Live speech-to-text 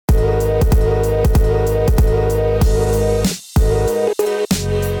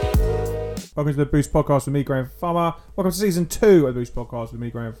Welcome to the Boost Podcast with me, Graham Farmer. Welcome to Season 2 of the Boost Podcast with me,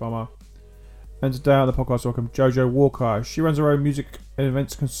 Graham Farmer. And today on the podcast, welcome Jojo Walker. She runs her own music and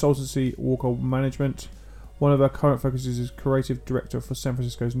events consultancy, Walker Management. One of her current focuses is creative director for San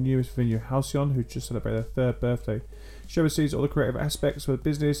Francisco's newest venue, Halcyon, who just celebrated their 3rd birthday. She oversees all the creative aspects for the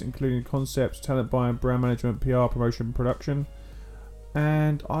business, including concepts, talent buying, brand management, PR, promotion, production.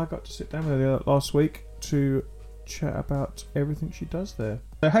 And I got to sit down with her last week to chat about everything she does there.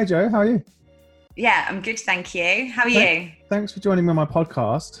 So, hey Joe, how are you? Yeah, I'm good, thank you. How are you? Thanks for joining me on my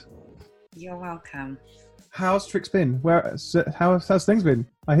podcast. You're welcome. How's Trix been? How's things been?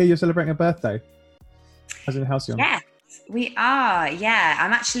 I hear you're celebrating a birthday. As in Halcyon. Yes, we are. Yeah,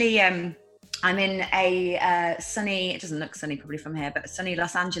 I'm actually I'm in a sunny. It doesn't look sunny probably from here, but sunny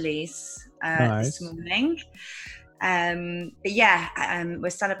Los Angeles Nice. this morning. But yeah, we're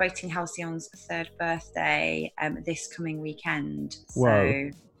celebrating Halcyon's 3rd birthday this coming weekend. So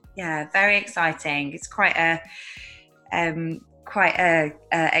Whoa. yeah, very exciting. It's quite a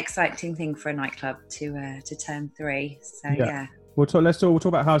exciting thing for a nightclub to turn 3. So yeah. Let's talk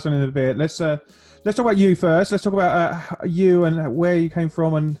about Halcyon in a bit. Let's talk about you first. Let's talk about you and where you came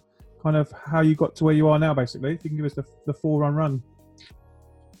from and kind of how you got to where you are now, basically. If you can give us the full run.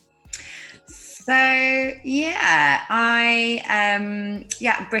 So yeah, I'm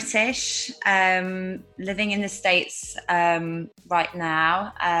British, living in the States right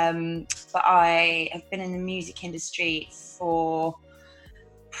now, but I have been in the music industry for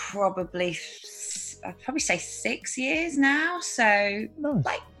probably I'd probably say 6 years now. So Nice.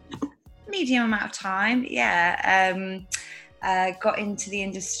 like medium amount of time. Yeah. Got into the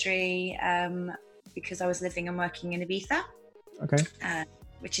industry because I was living and working in Ibiza. Okay.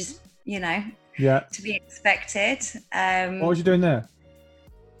 Which is, you know, Yeah. to be expected. What was you doing there?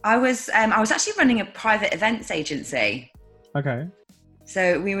 I was actually running a private events agency. Okay.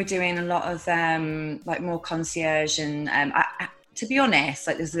 So we were doing a lot of like more concierge and to be honest,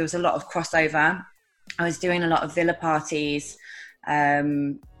 like there was a lot of crossover. I was doing a lot of villa parties,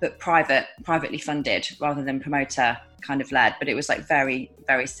 but privately funded rather than promoter kind of led. But it was like very,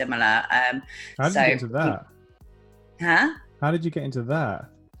 very similar. How did you get into that? Huh? How did you get into that?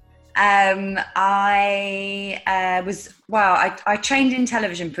 I trained in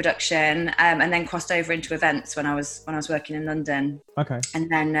television production and then crossed over into events when I was working in London. Okay. And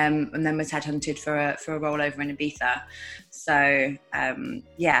then was headhunted for a role over in Ibiza. So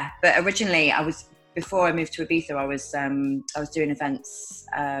but originally before I moved to Ibiza, I was doing events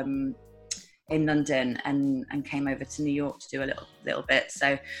in London and came over to New York to do a little bit. So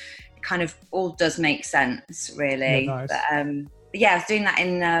it kind of all does make sense, really. Yeah, nice. But yeah, I was doing that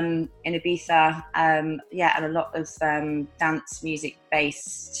in Ibiza, and a lot of dance music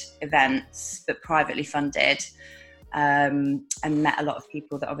based events, but privately funded, and met a lot of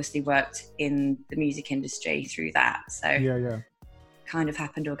people that obviously worked in the music industry through that. So Yeah. kind of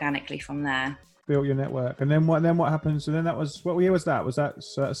happened organically from there. Built your network, and then what happened? So then that was, what year was that? Was that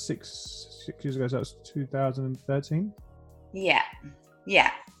 6 years ago? So that was 2013. Yeah. Okay,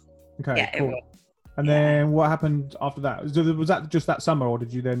 Yeah, cool. it was. And then what happened after that? Was that just that summer, or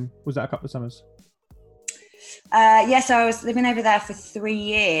was that a couple of summers? So I was living over there for 3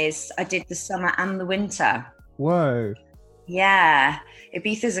 years. I did the summer and the winter. Whoa. Yeah,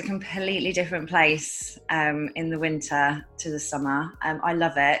 Ibiza is a completely different place in the winter to the summer. I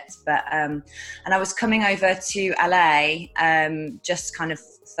love it, but and I was coming over to LA just kind of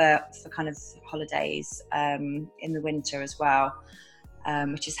for kind of holidays in the winter as well,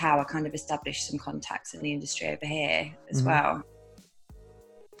 which is how I kind of established some contacts in the industry over here as well.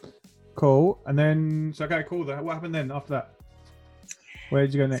 Cool. And then okay, cool. What happened then after that? Where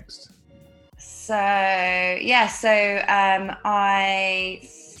did you go next? So I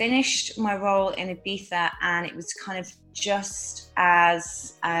finished my role in Ibiza, and it was kind of just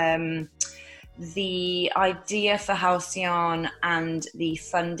as the idea for Halcyon and the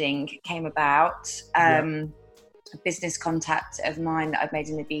funding came about. A business contact of mine that I've made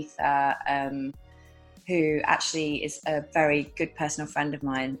in Ibiza, who actually is a very good personal friend of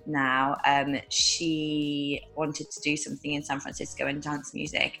mine now. She wanted to do something in San Francisco in dance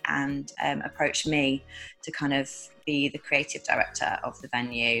music and approached me to kind of be the creative director of the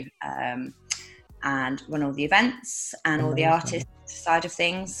venue and run all the events and all the artist side of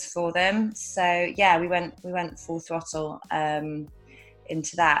things for them. So yeah, we went full throttle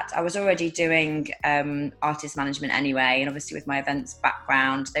into that. I was already doing artist management anyway, and obviously with my events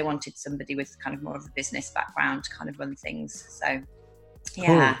background, they wanted somebody with kind of more of a business background to kind of run things. So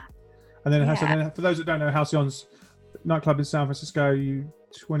yeah. Cool. And then for those that don't know, Halcyon's nightclub in San Francisco,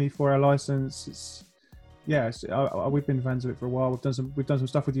 24-hour license. It's yes, we've been fans of it for a while. We've done some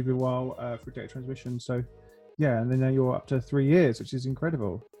stuff with you for a while for Data Transmission. So yeah, and then now you're up to 3 years, which is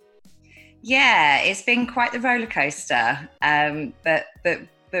incredible. Yeah, it's been quite the roller coaster, but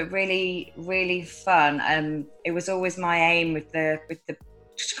really really fun. It was always my aim with the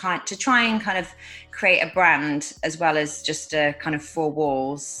to try and kind of create a brand as well as just a kind of four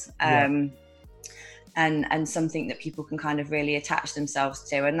walls, and something that people can kind of really attach themselves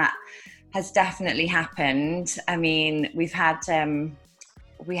to, and that has definitely happened. I mean, we had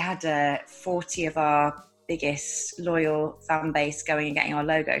 40 of our biggest loyal fan base going and getting our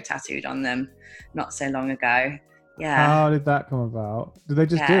logo tattooed on them not so long ago. Yeah. How did that come about? Did they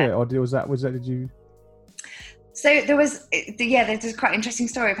just do it, or did you? So there's quite an interesting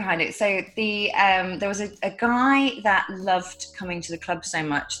story behind it. So there was a guy that loved coming to the club so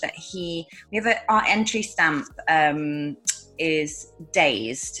much that our entry stamp is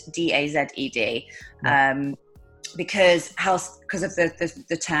Dazed, DAZED, because of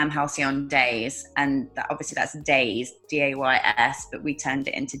the term Halcyon Days, and obviously that's Days, DAYS, but we turned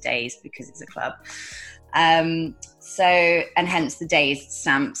it into Days because it's a club. So, and hence the Dazed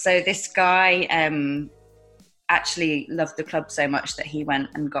stamp. So this guy actually loved the club so much that he went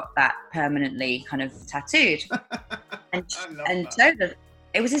and got that permanently kind of tattooed. and showed us.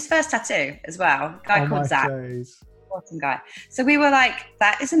 It was his first tattoo as well. A guy called Zach. Awesome guy. So we were like,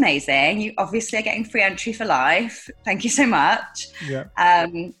 that is amazing. You obviously are getting free entry for life. Thank you so much. Yeah.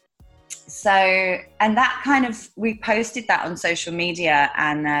 And that kind of, we posted that on social media,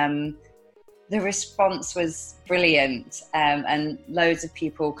 and the response was brilliant. And loads of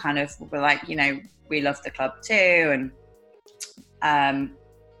people kind of were like, we love the club too, and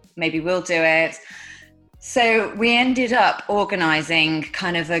maybe we'll do it. So we ended up organising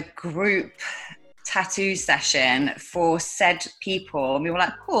kind of a group tattoo session for said people, and we were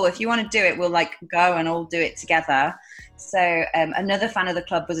like, cool, if you want to do it, we'll like go and all do it together. So another fan of the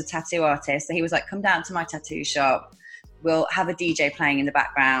club was a tattoo artist, so he was like, come down to my tattoo shop, we'll have a DJ playing in the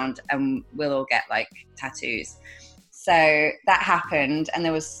background and we'll all get like tattoos. So that happened, and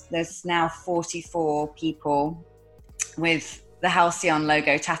there's now 44 people with the Halcyon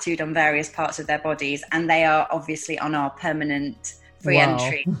logo tattooed on various parts of their bodies, and they are obviously on our permanent free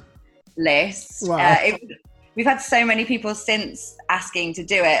entry list. Wow. We've had so many people since asking to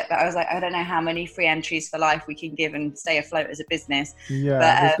do it, but I was like, I don't know how many free entries for life we can give and stay afloat as a business.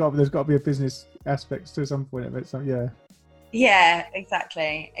 Yeah, but, there's got to be a business aspect to some point of it. So yeah. Yeah,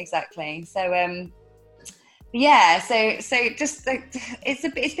 exactly. So just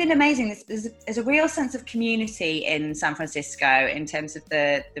it's been amazing. There's a real sense of community in San Francisco in terms of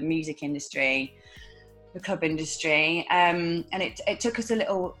the music industry, the club industry, and it took us a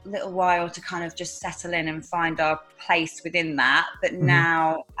little while to kind of just settle in and find our place within that. But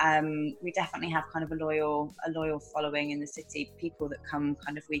now we definitely have kind of a loyal following in the city, people that come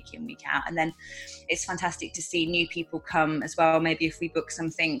kind of week in, week out, and then it's fantastic to see new people come as well. Maybe if we book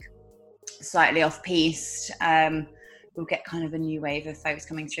something slightly off-piste, we'll get kind of a new wave of folks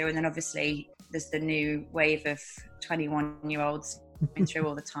coming through, and then obviously there's the new wave of 21-year-olds coming through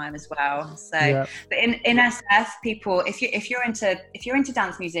all the time as well. So yeah. But in SF, people, if you're into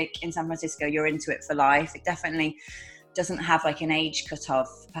dance music in San Francisco, you're into it for life. It definitely doesn't have like an age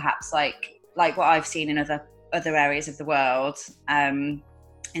cutoff, perhaps like what I've seen in other areas of the world. In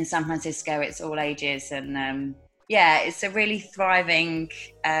San Francisco, it's all ages, and it's a really thriving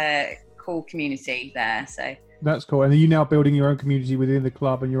cool community there. So that's cool. And are you now building your own community within the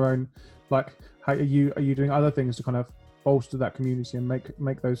club and your own, like, how are you doing other things to kind of bolster that community and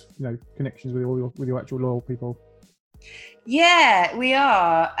make those connections with your actual loyal people? Yeah, we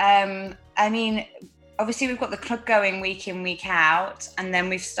are. I mean, obviously we've got the club going week in, week out, and then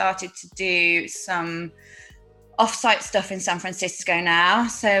we've started to do some off-site stuff in San Francisco now.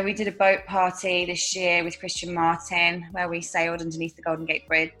 So we did a boat party this year with Christian Martin where we sailed underneath the Golden Gate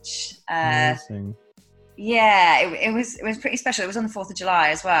Bridge. Amazing. Yeah, it was pretty special. It was on the 4th of July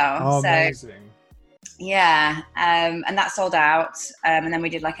as well. Oh, amazing. Yeah, and that sold out. And then we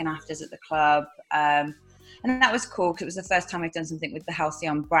did like an afters at the club. And that was cool because it was the first time we've done something with the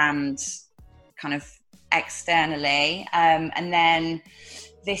Halcyon brand kind of externally. And then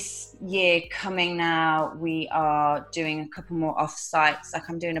this year coming now, we are doing a couple more off-sites. Like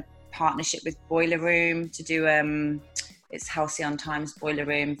I'm doing a partnership with Boiler Room to do it's Halcyon Times Boiler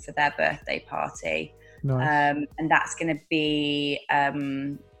Room for their birthday party. Nice. And that's going to be at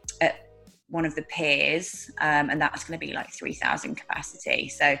one of the piers, and that's going to be like 3,000 capacity.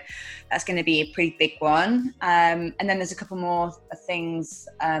 So that's going to be a pretty big one. And then there's a couple more things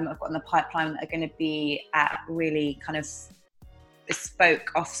I've got in the pipeline that are going to be at really kind of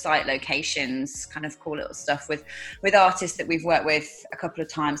bespoke off-site locations, kind of cool little stuff with artists that we've worked with a couple of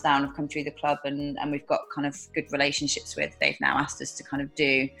times now and have come through the club, and we've got kind of good relationships with. They've now asked us to kind of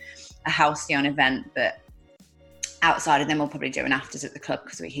do a Halcyon event, but outside of them we'll probably do an afters at the club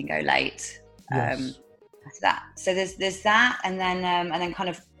because we can go late. Yes. After that, so there's that, and then kind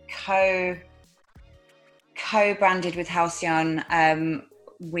of co-branded with Halcyon,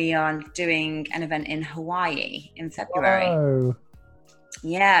 we are doing an event in Hawaii in February. Oh,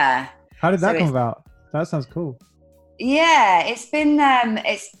 yeah. How did that come about? That sounds cool. Yeah, it's been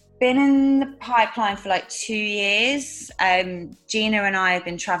in the pipeline for like 2 years. Gina and I have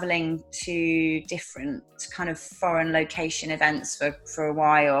been traveling to different kind of foreign location events for a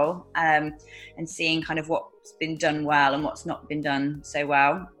while, and seeing kind of what's been done well and what's not been done so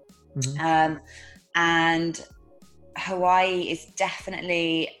well. Mm-hmm. And Hawaii is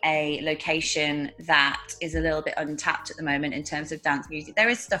definitely a location that is a little bit untapped at the moment in terms of dance music. There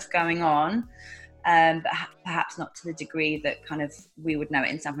is stuff going on, but perhaps not to the degree that kind of we would know it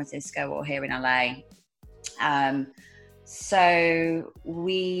in San Francisco or here in LA. So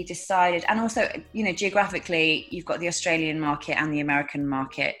we decided, and also, you know, geographically, you've got the Australian market and the American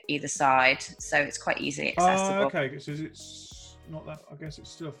market either side, so it's quite easily accessible. Okay, so it's not that. I guess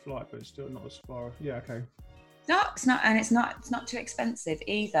it's still a flight, but it's still not as far. Yeah, okay. No, it's not, and it's not too expensive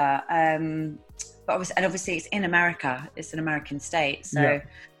either. But obviously, it's in America. It's an American state, so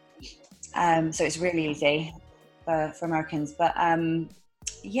so it's really easy for Americans. But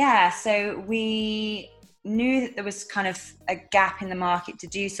so we knew that there was kind of a gap in the market to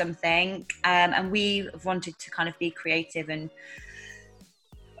do something, and we wanted to kind of be creative and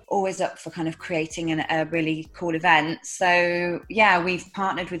always up for kind of creating a really cool event. So yeah, we've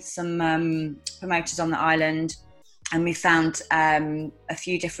partnered with some promoters on the island, and we found a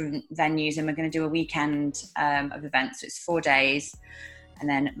few different venues, and we're going to do a weekend of events. So it's 4 days and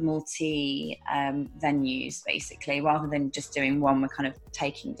then multi venues, basically. Rather than just doing one, we're kind of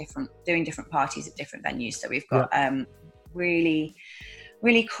doing different parties at different venues. So we've got really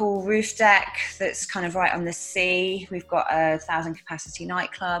cool roof deck that's kind of right on the sea. We've got a 1,000 capacity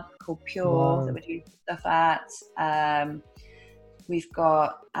nightclub called Pure that we do stuff at. We've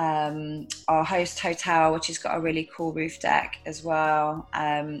got our host hotel, which has got a really cool roof deck as well.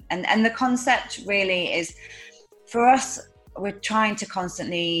 And the concept really is, for us, we're trying to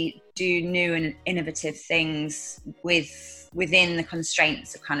constantly do new and innovative things within the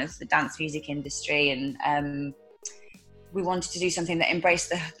constraints of kind of the dance music industry, and we wanted to do something that embraced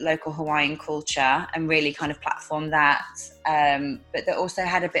the local Hawaiian culture and really kind of platform that, but that also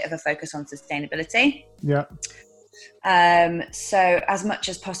had a bit of a focus on sustainability. Yeah. So as much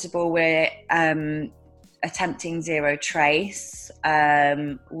as possible, we're attempting zero trace.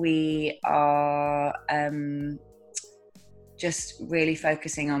 We are just really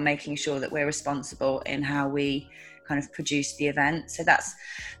focusing on making sure that we're responsible in how we kind of produce the event. So that's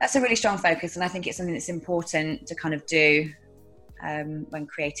a really strong focus, and I think it's something that's important to kind of do when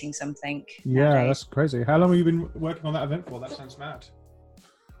creating something. Yeah, nowadays. That's crazy. How long have you been working on that event for? That sounds mad.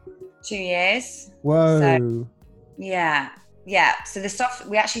 2 years. Whoa. So, yeah. So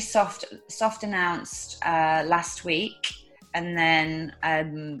we actually soft announced last week, and then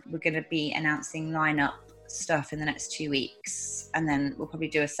we're going to be announcing lineup stuff in the next 2 weeks, and then we'll probably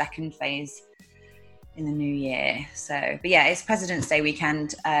do a second phase in the new year. So, but yeah, it's President's Day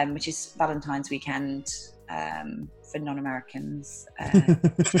weekend, which is Valentine's weekend for non-Americans.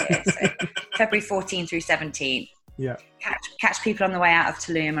 So February 14 through 17. Yeah. Catch people on the way out of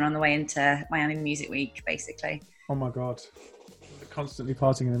Tulum and on the way into Miami Music Week, basically. Oh my God. Constantly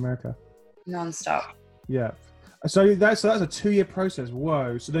partying in America. Non-stop. Yeah. So that's a 2-year process.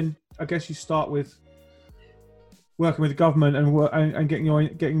 Whoa. So then I guess you start with working with the government and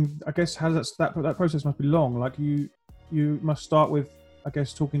getting. I guess that process must be long. Like you must start with, I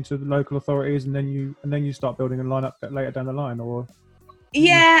guess, talking to the local authorities, and then you start building a lineup later down the line, or.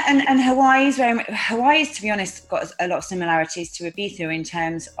 Yeah, and Hawaii's to be honest got a lot of similarities to Ibiza in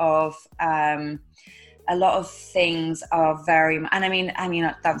terms of a lot of things are very, and I mean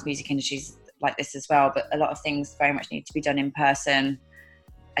dance music industries like this as well, but a lot of things very much need to be done in person.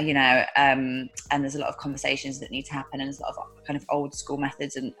 You know, and there's a lot of conversations that need to happen, and there's a lot of kind of old school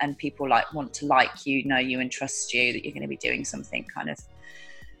methods, and people want to like you, know you, and trust you that you're going to be doing something kind of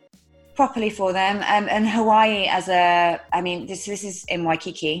properly for them. And Hawaii this is in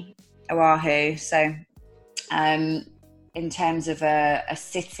Waikiki, Oahu. So in terms of a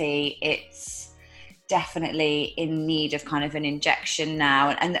city, it's definitely in need of kind of an injection now,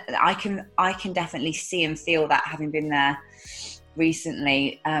 and I can definitely see and feel that, having been there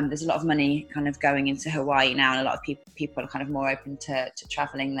recently. There's a lot of money kind of going into Hawaii now, and a lot of people are kind of more open to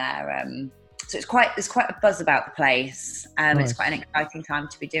traveling there. So there's quite a buzz about the place. Nice. It's quite an exciting time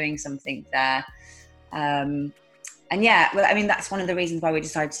to be doing something there. And yeah, well, I mean, that's one of the reasons why we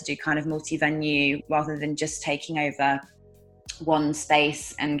decided to do kind of multi-venue rather than just taking over one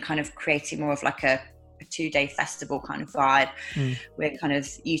space and kind of creating more of like a 2-day festival kind of vibe. We're kind of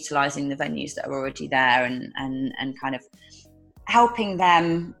utilizing the venues that are already there and kind of helping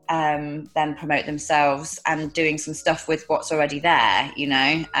them promote themselves and doing some stuff with what's already there.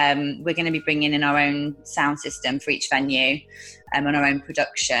 We're going to be bringing in our own sound system for each venue and our own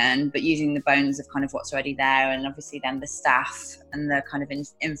production, but using the bones of kind of what's already there, and obviously then the staff and the kind of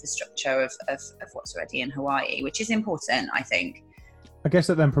infrastructure of what's already in Hawaii, which is important, I think. I guess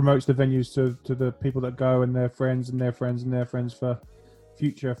that then promotes the venues to the people that go and their friends and their friends and their friends for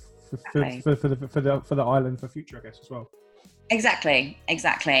future, for the island for future, I guess, as well. Exactly.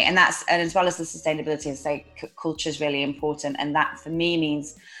 And as well as the sustainability, culture is really important. And that for me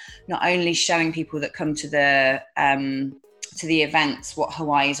means not only showing people that come to the events what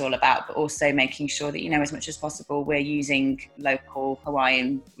Hawaii is all about, but also making sure that, as much as possible, we're using local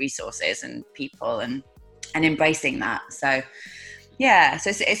Hawaiian resources and people and embracing that. So yeah,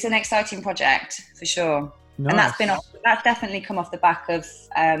 so it's an exciting project for sure. Nice. And that's definitely come off the back of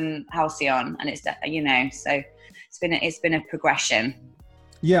Halcyon, and it's so it's been a progression.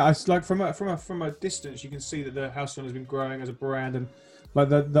 Yeah, it's like from a distance you can see that the Halcyon has been growing as a brand, and like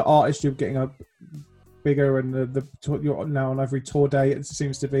the artists you're getting a bigger, and you're now on every tour day it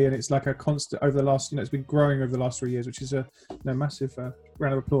seems to be, and it's like a constant over the last it's been growing over the last 3 years, which is a massive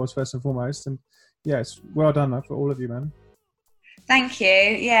round of applause first and foremost. And yeah, it's well done for all of you, man. Thank you.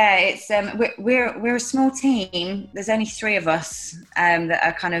 Yeah, it's we're a small team. There's only 3 of us that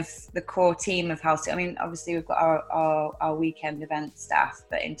are kind of the core team of Halcyon. I mean, obviously we've got our weekend event staff,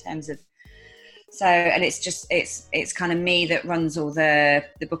 but in terms of and it's kind of me that runs all the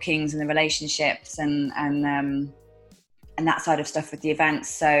bookings and the relationships and that side of stuff with the events.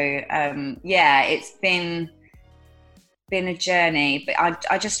 So yeah, it's been a journey, but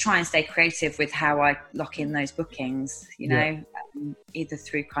I just try and stay creative with how I lock in those bookings, either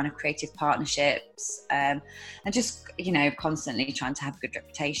through kind of creative partnerships and just constantly trying to have a good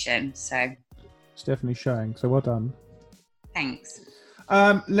reputation. So it's definitely showing, so well done. Thanks.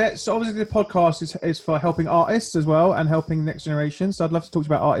 So obviously the podcast is for helping artists as well and helping next generation, so I'd love to talk to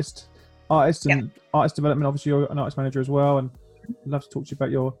you about artists and artist development. Obviously you're an artist manager as well, and I'd love to talk to you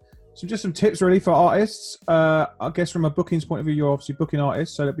about just some tips really for artists. I guess from a bookings point of view, you're obviously booking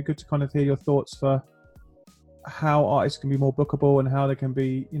artists, so it'd be good to kind of hear your thoughts for how artists can be more bookable and how they can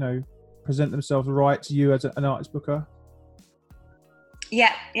be, present themselves right to you as an artist booker.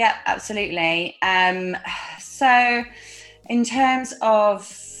 Yeah, absolutely. So in terms of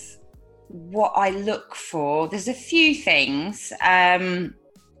what I look for, there's a few things.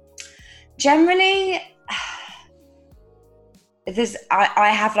 Generally, I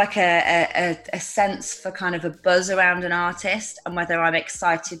have like a sense for kind of a buzz around an artist and whether I'm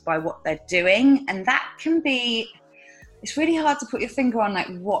excited by what they're doing, and that can be, it's really hard to put your finger on like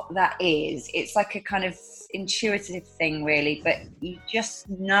what that is. It's like a kind of intuitive thing really, but you just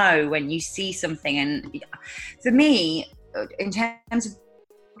know when you see something. And for me, in terms of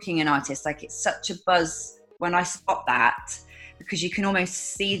booking an artist, like it's such a buzz when I spot that, because you can almost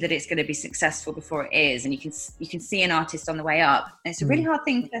see that it's going to be successful before it is, and you can see an artist on the way up. And it's a really hard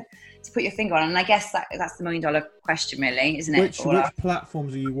thing to put your finger on, and I guess that's the $1 million question, really, isn't it? Which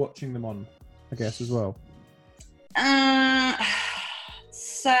platforms are you watching them on, I guess, as well?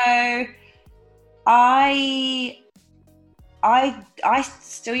 So I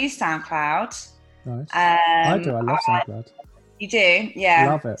still use SoundCloud. Nice. I do. I love SoundCloud. You do?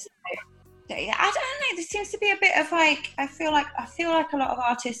 Yeah. Love it. I don't know. There seems to be a bit of like, I feel like a lot of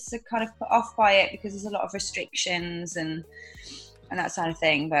artists are kind of put off by it because there's a lot of restrictions and that sort of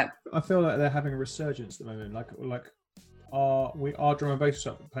thing. But I feel like they're having a resurgence at the moment. Like our drum and bass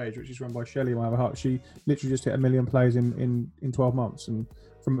page, which is run by Shelley, my other half, she literally just hit 1 million plays in 12 months, and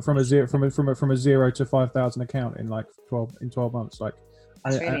from a zero to 5,000 account in 12 months. Like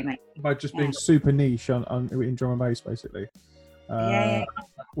that's really amazing. By just being super niche in drum and bass, basically. Yeah.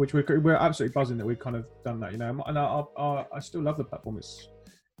 Which we're absolutely buzzing that we've kind of done that, and I still love the platform. It's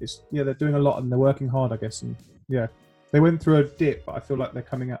they're doing a lot and they're working hard, I guess, and yeah, they went through a dip, but I feel like they're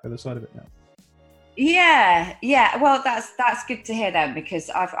coming out the other side of it now. Yeah. Well, that's good to hear then, because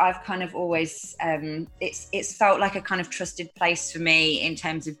I've kind of always it's felt like a kind of trusted place for me in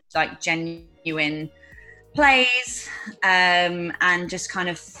terms of like genuine plays, and just kind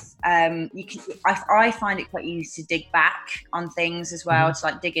of I find it quite easy to dig back on things as well, to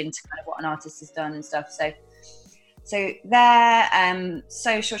like dig into kind of what an artist has done and stuff. So their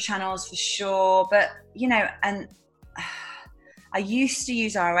social channels for sure, but and I used to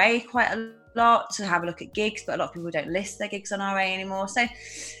use RA quite a lot to have a look at gigs, but a lot of people don't list their gigs on RA anymore. So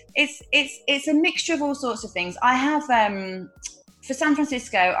it's a mixture of all sorts of things. I have for San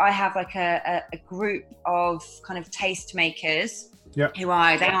Francisco, I have like a group of kind of taste makers. Yep. Who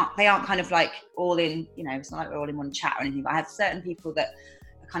they aren't kind of like all in, it's not like we're all in one chat or anything, but I have certain people that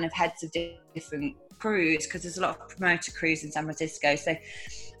are kind of heads of different crews, because there's a lot of promoter crews in San Francisco. So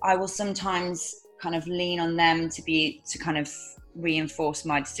I will sometimes kind of lean on them to kind of reinforce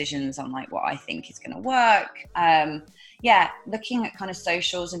my decisions on like what I think is going to work. Looking at kind of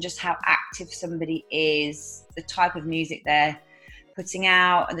socials and just how active somebody is, the type of music they're putting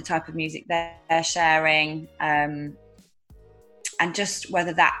out and the type of music they're sharing, and just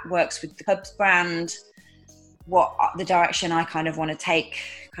whether that works with the club's brand, what the direction I kind of want to take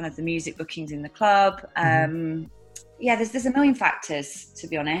kind of the music bookings in the club. There's a million factors, to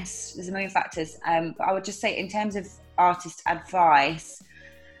be honest. There's a million factors. But I would just say in terms of artist advice,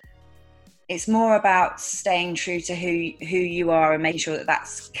 it's more about staying true to who you are and making sure that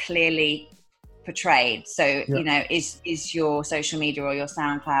that's clearly portrayed. So, is your social media or your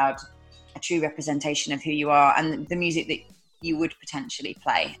SoundCloud a true representation of who you are and the music that you would potentially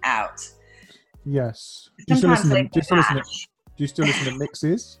play out? Yes. Do you still listen to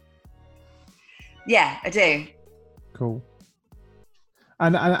mixes? Yeah, I do. Cool.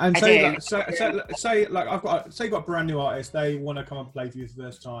 And say you've got a brand new artist, they want to come and play for you for the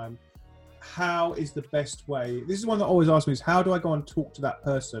first time. How is the best way? This is one that always asks me: is how do I go and talk to that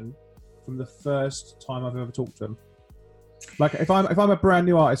person from the first time I've ever talked to them? Like if I'm a brand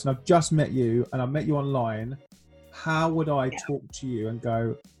new artist and I've just met you and I met you online, how would I talk to you and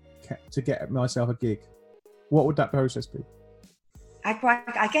go to get myself a gig? What would that process be?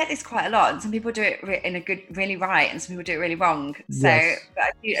 I get this quite a lot, and some people do it really right, and some people do it really wrong. So, yes.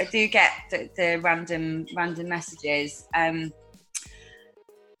 But I do get the random messages.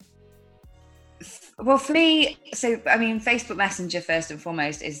 Well, for me, Facebook Messenger first and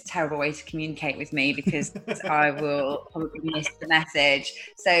foremost is a terrible way to communicate with me, because I will probably miss the message.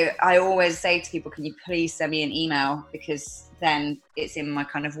 So I always say to people, can you please send me an email, because then it's in my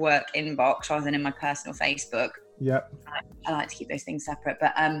kind of work inbox rather than in my personal Facebook. Yep. I like to keep those things separate,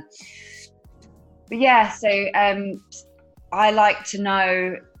 but yeah. So I like to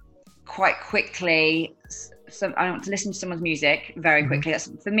know quite quickly. So I want to listen to someone's music very quickly. That's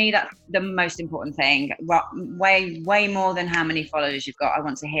for me. That's the most important thing. Way more than how many followers you've got. I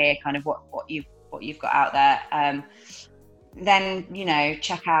want to hear kind of what you've got out there. Then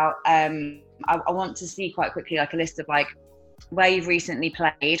check out. I want to see quite quickly like a list of like where you've recently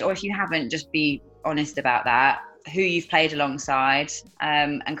played, or if you haven't, just be honest about that. Who you've played alongside,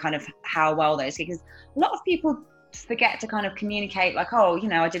 and kind of how well those, because a lot of people forget to kind of communicate like,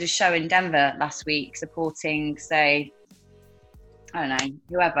 I did a show in Denver last week supporting, say, I don't know,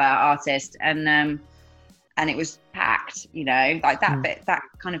 whoever artist, and it was packed, like that bit, that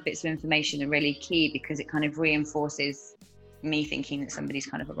kind of bits of information are really key, because it kind of reinforces me thinking that somebody's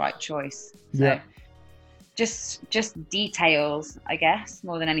kind of a right choice. So just details, I guess,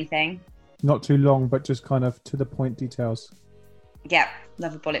 more than anything. Not too long, but just kind of to the point details. Yeah,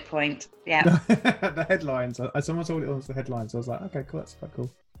 love a bullet point. Yeah. The headlines. Someone told it was the headlines. I was like, okay, cool. That's quite cool.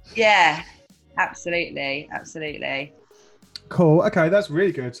 Yeah, absolutely. Cool. Okay, that's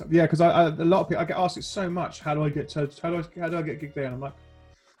really good. Yeah, because a lot of people, I get asked it so much. How do I get a gig there? And I'm like,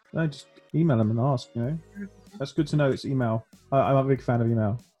 no, just email them and ask. That's good to know. It's email. I'm a big fan of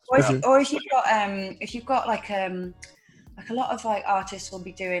email. Or if you've got like a lot of like artists will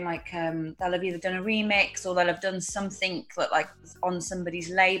be doing like they'll have either done a remix or they'll have done something that like on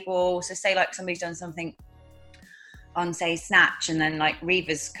somebody's label. So say like somebody's done something on say Snatch, and then like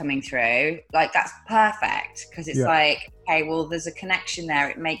Reva's coming through, like that's perfect, because it's like, okay, well there's a connection there,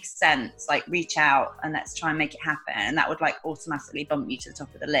 it makes sense, like reach out and let's try and make it happen, and that would like automatically bump you to the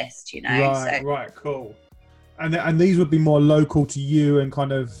top of the list, Right, cool. And these would be more local to you and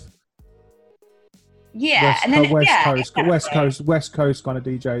kind of West Coast kind of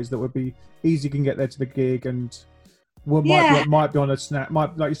DJs that would be easy, you can get there to the gig, and might be on a Snatch,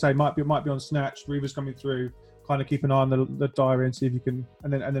 like you say, might be on Snatch, Reva's coming through, kind of keep an eye on the diary and see if you can,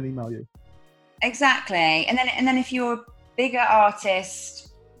 and then email you. Exactly. And then if you're a bigger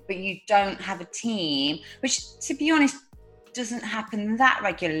artist but you don't have a team, which to be honest doesn't happen that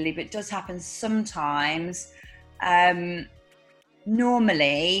regularly, but does happen sometimes,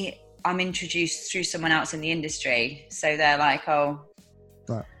 normally I'm introduced through someone else in the industry. So they're like, oh,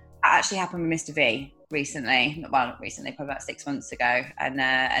 right. That actually happened with Mr. V recently. Well, not recently, probably about 6 months ago.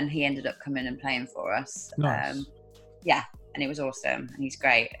 And he ended up coming and playing for us. Nice. Yeah, and it was awesome. And he's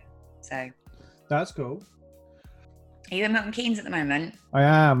great. So that's cool. Are you in Milton Keynes at the moment? I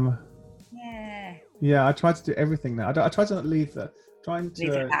am. Yeah. Yeah, I try to do everything now. I try to not leave the. Trying to.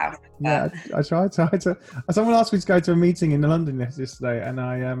 Leave it out. Yeah, I try to. Someone asked me to go to a meeting in London yesterday, and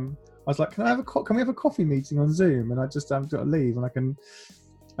I was like, can we have a coffee meeting on Zoom? And I just got to leave, and I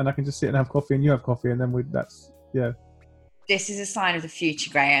can just sit and have coffee, and you have coffee, and then yeah. This is a sign of the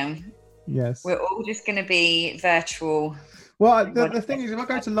future, Graham. Yes. We're all just going to be virtual. Well, the thing is, if I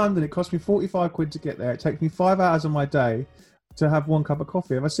go to London, it costs me 45 quid to get there. It takes me 5 hours of my day to have one cup of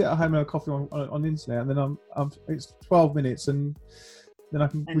coffee. If I sit at home and have coffee on the internet, and then it's 12 minutes, and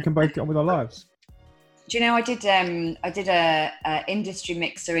then we can both get on with our lives. Do you know, I did a industry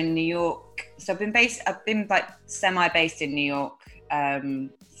mixer in New York. So I've been like semi-based in New York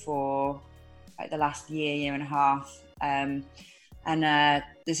for like the last year and a half. And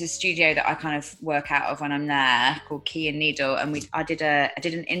there's a studio that I kind of work out of when I'm there called Key and Needle, and I did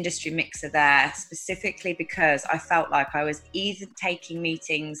an industry mixer there specifically because I felt like I was either taking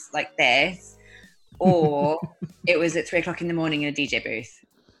meetings like this, or it was at 3:00 in the morning in a DJ booth.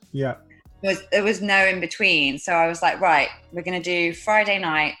 Yeah. There was no in between. So I was like, right, we're going to do Friday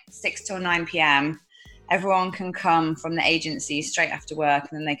night, 6 till 9 p.m. Everyone can come from the agency straight after work,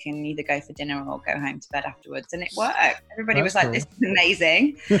 and then they can either go for dinner or go home to bed afterwards. And it worked. Everybody was like, cool. This is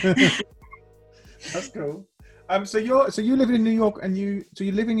amazing. That's cool. So you're living in New York, and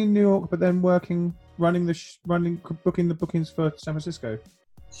you're living in New York, but then booking the bookings for San Francisco.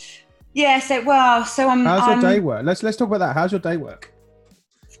 Yeah. So I'm. How's your day work? Let's talk about that. How's your day work?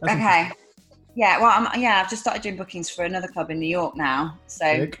 That's okay. Yeah. Well, I've just started doing bookings for another club in New York now. So.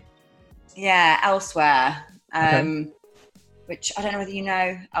 Big. Yeah, Elsewhere, which I don't know whether you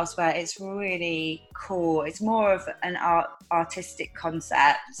know Elsewhere. It's really cool. It's more of an artistic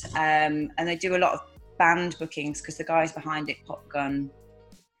concept, and they do a lot of band bookings because the guys behind it, Pop Gun,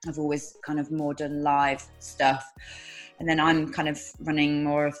 have always kind of more done live stuff, and then I'm kind of running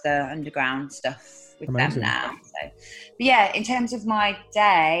more of the underground stuff with them now. So, but yeah, in terms of my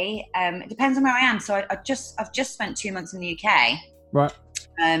day, it depends on where I am. So I've just spent 2 months in the UK. Right.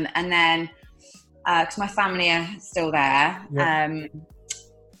 And then, because my family are still there, yeah.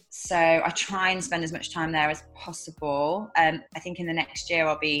 So I try and spend as much time there as possible. I think in the next year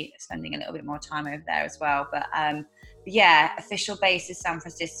I'll be spending a little bit more time over there as well. But yeah, official base is San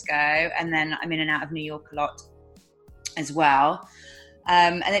Francisco, and then I'm in and out of New York a lot as well.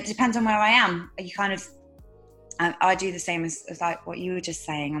 And it depends on where I am. You kind of, I do the same as like what you were just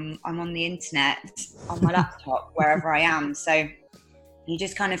saying. I'm on the internet on my laptop wherever I am. So you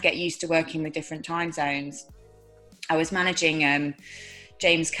just kind of get used to working with different time zones. I was managing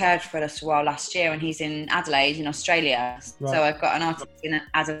James Curd for a little while last year, and he's in Adelaide in Australia. Right. So I've got an artist in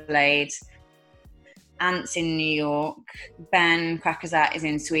Adelaide, Ant's in New York, Ben Krakazat is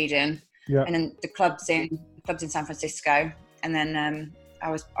in Sweden, and then the club's in San Francisco, and then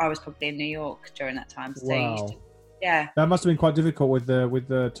I was probably in New York during that time. So wow. Yeah, that must have been quite difficult with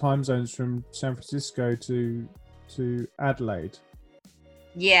the time zones from San Francisco to Adelaide.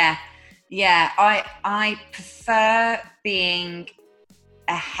 Yeah. I prefer being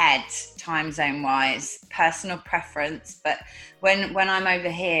ahead time zone wise, personal preference. But when I'm over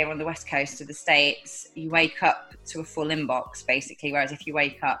here on the west coast of the States, you wake up to a full inbox basically. Whereas if you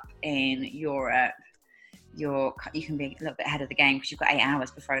wake up in Europe, you can be a little bit ahead of the game because you've got 8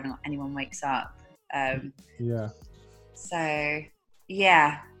 hours before anyone wakes up. Yeah. So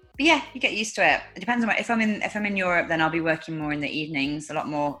yeah. But yeah, you get used to it. It depends on if I'm in Europe, then I'll be working more in the evenings, a lot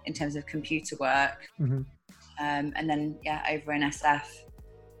more in terms of computer work. Mm-hmm. And then over in SF,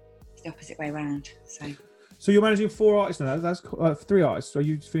 it's the opposite way around. So you're managing 4 artists now. That's 3 artists. So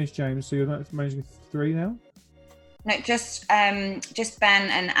you finished James. So you're managing 3 now. No, just Ben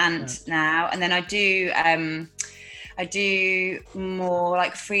and Ant now, and then I do more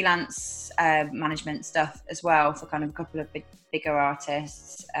like freelance management stuff as well for kind of a couple of bigger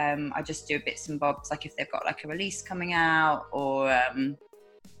artists. I just do bits and bobs, like if they've got like a release coming out or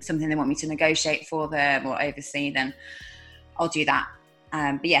something they want me to negotiate for them or oversee, then I'll do that.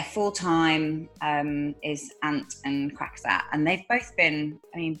 But yeah, full time is Ant and Krakazat, and they've both been.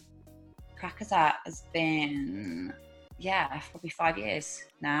 I mean, Krakazat has been probably 5 years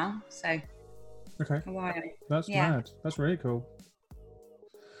now. So. Okay. That's mad. That's really cool.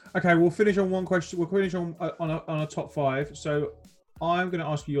 Okay, we'll finish on one question. We'll finish on a top 5. So I'm going to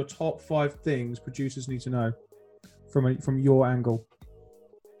ask you your top 5 things producers need to know from your angle.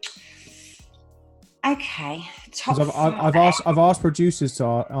 Okay, top Because I've asked producers to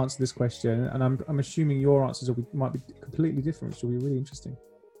answer this question, and I'm assuming your answers might be completely different, which will be really interesting.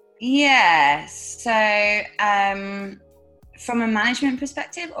 Yeah. So, from a management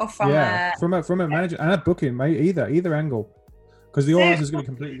perspective, or from from a manager and a booking, mate, either angle, because your answer is going to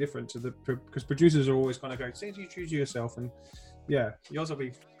be completely different to because producers are always going to go, "See, you choose yourself," and yours will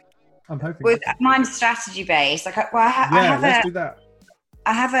be. I'm hoping. With mine's strategy based. Like, let's do that.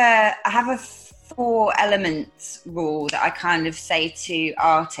 I have a 4 elements rule that I kind of say to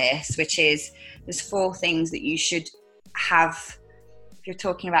artists, which is there's 4 things that you should have. If you're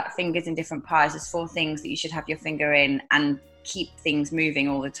talking about fingers in different pies, there's 4 things that you should have your finger in and keep things moving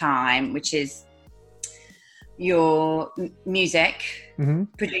all the time, which is your music,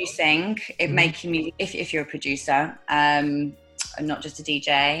 producing, making music, if you're a producer, and not just a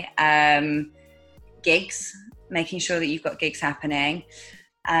DJ, gigs, making sure that you've got gigs happening,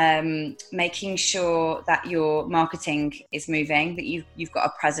 making sure that your marketing is moving, that you've got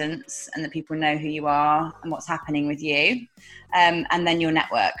a presence and that people know who you are and what's happening with you, and then your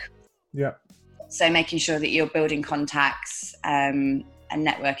network. Yeah. So making sure that you're building contacts and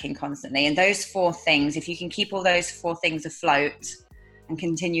networking constantly. And those 4 things, if you can keep all those 4 things afloat and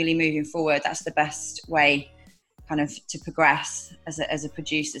continually moving forward, that's the best way kind of to progress as a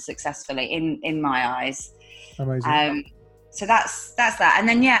producer successfully in my eyes. Amazing. So that's that. And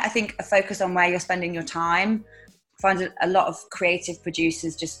then, I think a focus on where you're spending your time. I find a lot of creative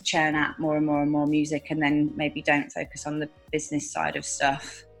producers just churn out more and more and more music and then maybe don't focus on the business side of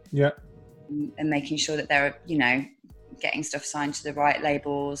stuff. Yeah. And making sure that they're, getting stuff signed to the right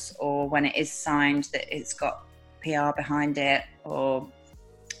labels, or when it is signed that it's got PR behind it, or,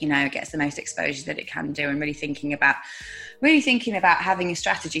 it gets the most exposure that it can do, and really thinking about having a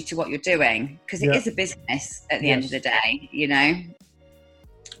strategy to what you're doing, because it is a business at the end of the day,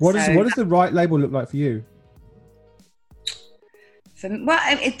 What does the right label look like for you?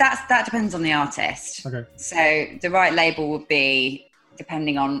 That depends on the artist. Okay. So the right label would be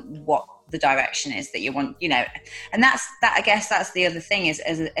depending on what the direction is that you want, and that's I guess that's the other thing is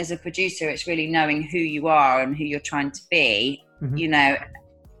as a producer, it's really knowing who you are and who you're trying to be. I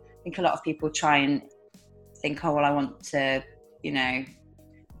think a lot of people try and think, oh, well, I want to,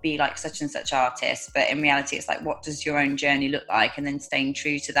 be like such and such artist, but in reality it's like, what does your own journey look like, and then staying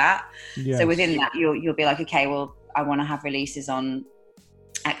true to that. So within that you'll be like, okay, well, I want to have releases on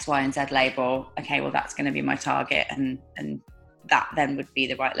X, Y and Z label. Okay, well, that's going to be my target, and that then would be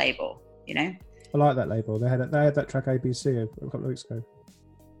the right label. I like that label. They had that track ABC a couple of weeks ago.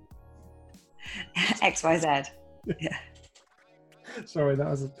 XYZ. Yeah. Sorry, that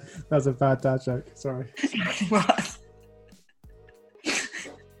was a bad dad joke. Sorry. What?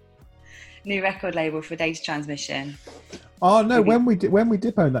 New record label for Data Transmission. Oh no, when we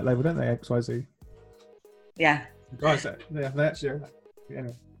dip own that label, don't they? XYZ. Yeah. Guys, they actually.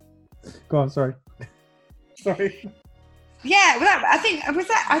 Anyway, go on. Sorry. Sorry. Yeah, well, I think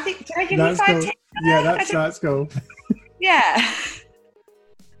did I give you 5 tips? Yeah, that's cool. Yeah.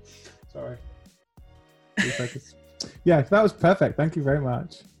 Sorry. Refocus. Yeah, that was perfect. Thank you very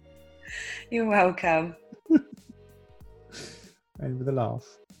much. You're welcome. And with a laugh.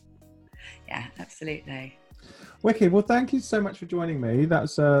 Yeah, absolutely. Wicked. Well, thank you so much for joining me.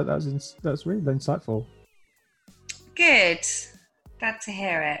 That's really insightful. Good. Glad to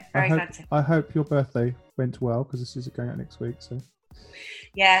hear it. I hope your birthday went well, because this is going out next week. So.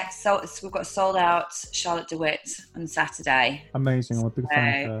 Yeah, so we've got sold out Charlotte DeWitt on Saturday. Amazing. I'm a big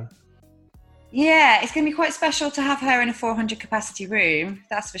fan of her. Yeah, it's going to be quite special to have her in a 400 capacity room.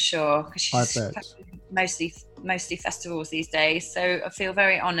 That's for sure. Because she's mostly festivals these days. So I feel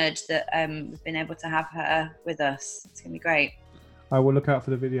very honoured that we've been able to have her with us. It's going to be great. I will look out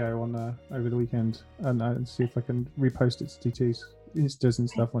for the video on over the weekend and see if I can repost it to TT's Instas and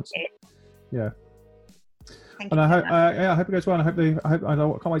stuff once. Yeah. And I hope it goes well. And I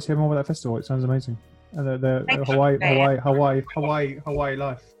can't wait to hear more about that festival. It sounds amazing. And the Hawaii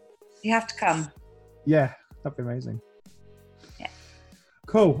life. You have to come. Yeah, that'd be amazing. Yeah.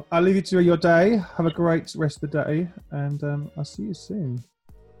 Cool. I'll leave you to your day. Have a great rest of the day, and I'll see you soon.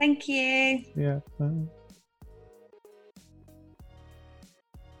 Thank you. Yeah. Bye.